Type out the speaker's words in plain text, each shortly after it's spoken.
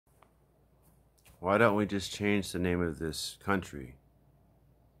Why don't we just change the name of this country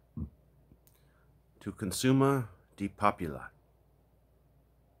to Consuma de Popula?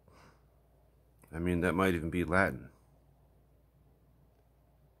 I mean, that might even be Latin.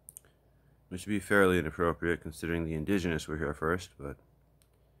 Which would be fairly inappropriate considering the indigenous were here first, but...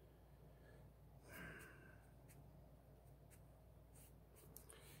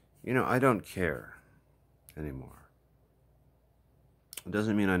 You know, I don't care anymore. It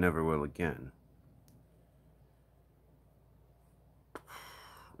doesn't mean I never will again.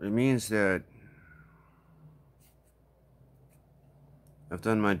 It means that I've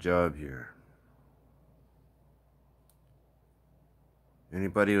done my job here.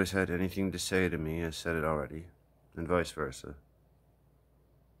 Anybody who's had anything to say to me has said it already, and vice versa.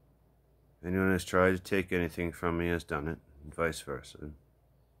 Anyone who's tried to take anything from me has done it, and vice versa.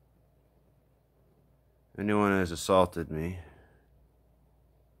 Anyone who has assaulted me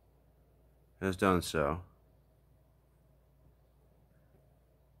has done so.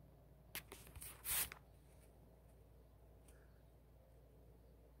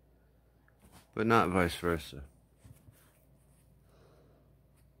 But not vice versa.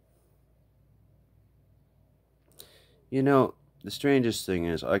 You know, the strangest thing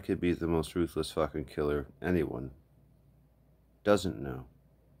is I could be the most ruthless fucking killer anyone doesn't know.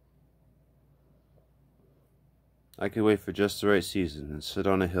 I could wait for just the right season and sit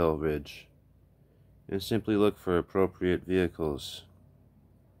on a hill ridge and simply look for appropriate vehicles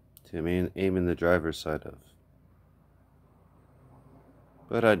to aim in the driver's side of.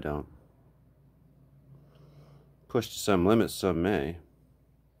 But I don't. Pushed to some limits, some may.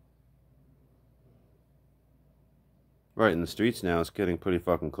 Right in the streets now, it's getting pretty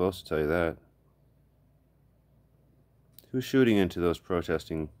fucking close, to tell you that. Who's shooting into those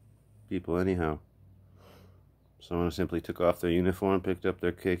protesting people anyhow? Someone who simply took off their uniform, picked up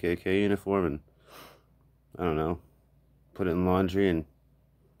their KKK uniform, and, I don't know, put it in laundry and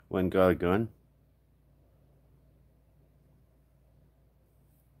went and got a gun?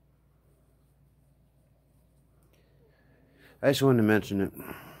 I just wanted to mention it.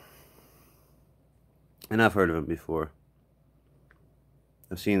 And I've heard of him before.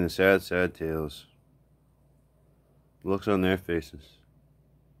 I've seen the sad, sad tales. Looks on their faces.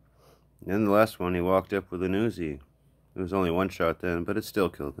 And then the last one, he walked up with an Uzi. It was only one shot then, but it still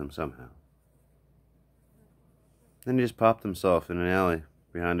killed him somehow. Then he just popped himself in an alley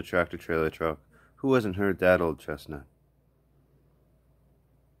behind a tractor-trailer truck. Who hasn't heard that old chestnut?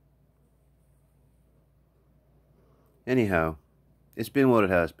 Anyhow, it's been what it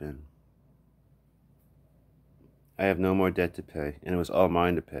has been. I have no more debt to pay, and it was all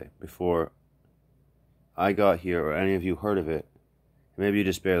mine to pay before I got here or any of you heard of it. Maybe you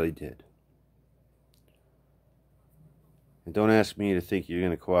just barely did. And don't ask me to think you're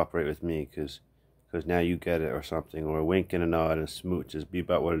going to cooperate with me because now you get it or something, or a wink and a nod and a smooch. Just be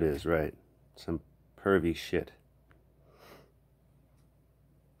about what it is, right? Some pervy shit.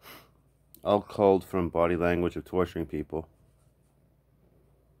 All culled from body language of torturing people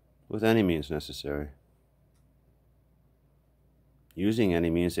with any means necessary. Using any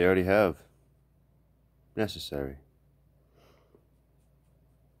means they already have necessary.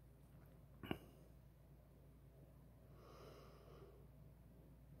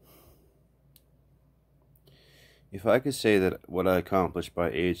 If I could say that what I accomplished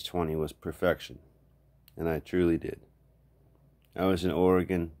by age 20 was perfection, and I truly did. I was in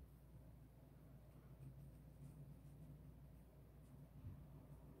Oregon,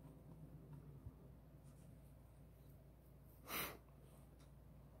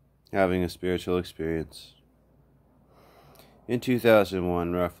 having a spiritual experience. In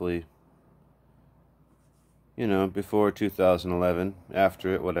 2001, roughly. You know, before 2011,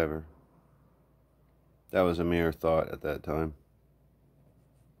 after it, whatever. That was a mere thought at that time.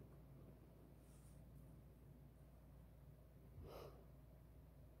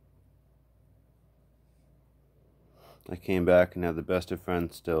 I came back and had the best of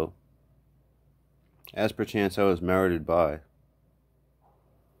friends still. As perchance I was merited by.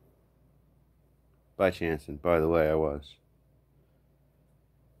 By chance, and by the way, I was.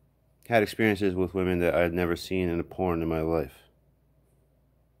 Had experiences with women that I had never seen in a porn in my life.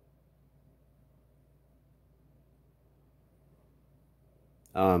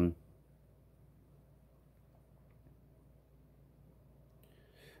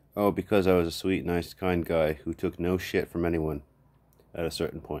 Oh, because I was a sweet, nice, kind guy who took no shit from anyone at a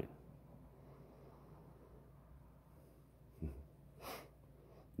certain point.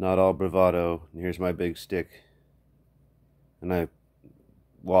 Not all bravado, and here's my big stick. And I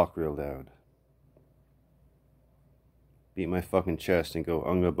walk real loud. Beat my fucking chest and go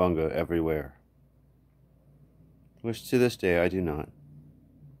unga bunga everywhere. which to this day I do not.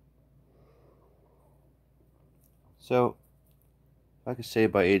 So, if I could say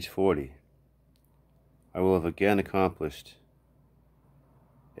by age 40, I will have again accomplished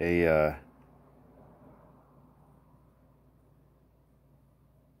a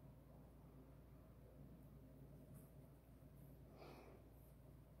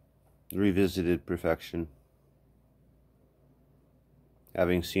revisited perfection,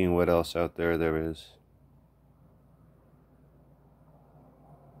 having seen what else out there is.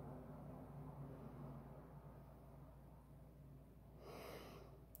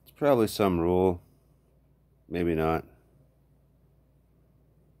 It's probably some rule, maybe not.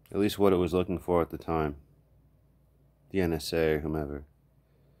 At least what it was looking for at the time. The NSA or whomever.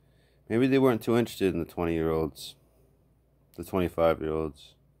 Maybe they weren't too interested in the 20-year-olds, the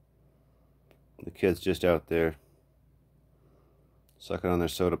 25-year-olds, the kids just out there sucking on their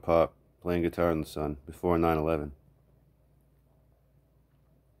soda pop, playing guitar in the sun before 9/11.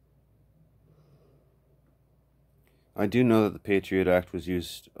 I do know that the Patriot Act was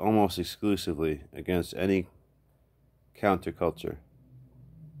used almost exclusively against any counterculture,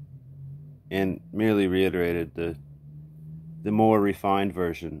 and merely reiterated the more refined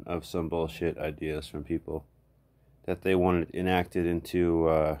version of some bullshit ideas from people that they wanted enacted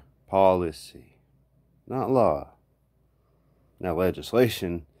into policy, not law. Now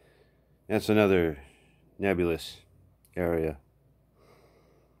legislation, that's another nebulous area.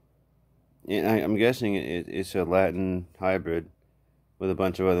 And I'm guessing it's a Latin hybrid with a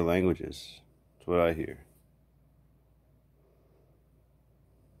bunch of other languages. That's what I hear.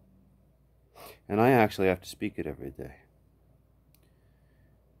 And I actually have to speak it every day.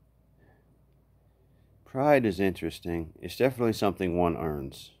 Pride is interesting. It's definitely something one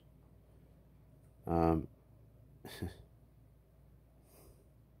earns. I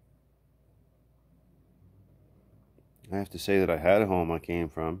have to say that I had a home I came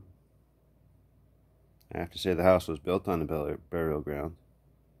from. I have to say the house was built on the burial ground.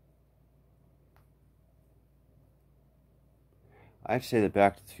 I have to say that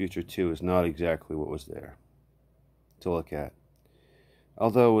Back to the Future 2 is not exactly what was there to look at.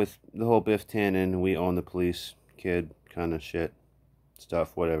 Although with the whole Biff Tannen, we own the police kid kind of shit,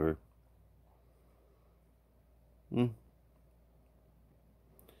 stuff, whatever.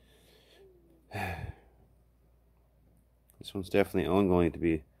 This one's definitely going to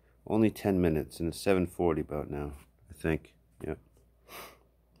be only 10 minutes, and it's 7:40 about now, I think. Yep.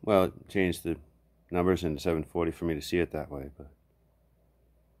 Well, it changed the numbers into 7:40 for me to see it that way, but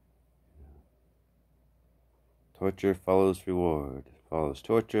torture follows reward. Follows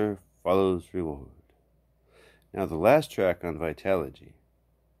torture, follows reward. Now, the last track on Vitalogy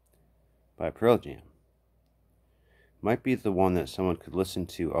by Pearl Jam might be the one that someone could listen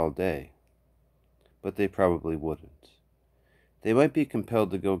to all day, but they probably wouldn't. They might be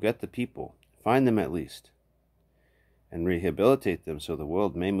compelled to go get the people, find them at least, and rehabilitate them so the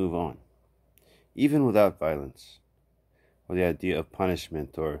world may move on, even without violence, or the idea of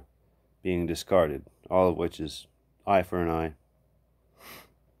punishment or being discarded, all of which is eye for an eye,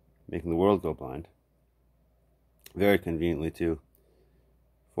 making the world go blind. Very conveniently, too,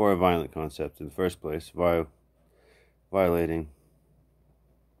 for a violent concept in the first place, violating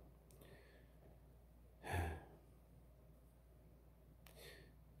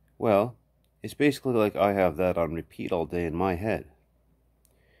well, it's basically like I have that on repeat all day in my head.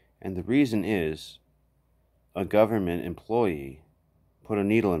 And the reason is a government employee put a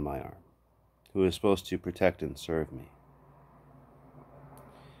needle in my arm who is supposed to protect and serve me.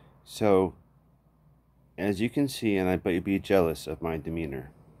 So, as you can see, and I bet you'd be jealous of my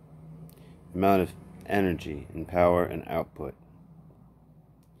demeanor, amount of energy and power and output,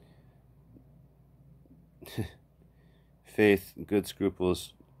 faith, good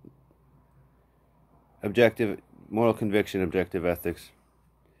scruples, objective, moral conviction, objective ethics.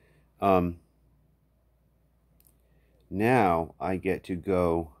 Now I get to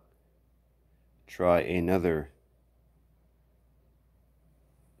go try another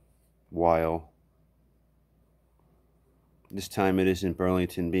while. This time it is in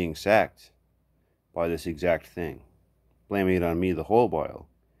Burlington being sacked by this exact thing, blaming it on me the whole while.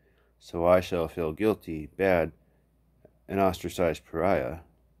 So I shall feel guilty, bad, an ostracized pariah.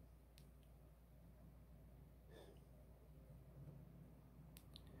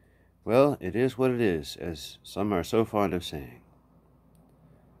 Well, it is what it is, as some are so fond of saying.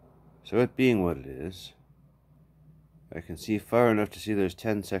 So it being what it is, I can see far enough to see there's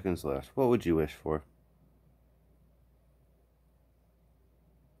 10 seconds left. What would you wish for?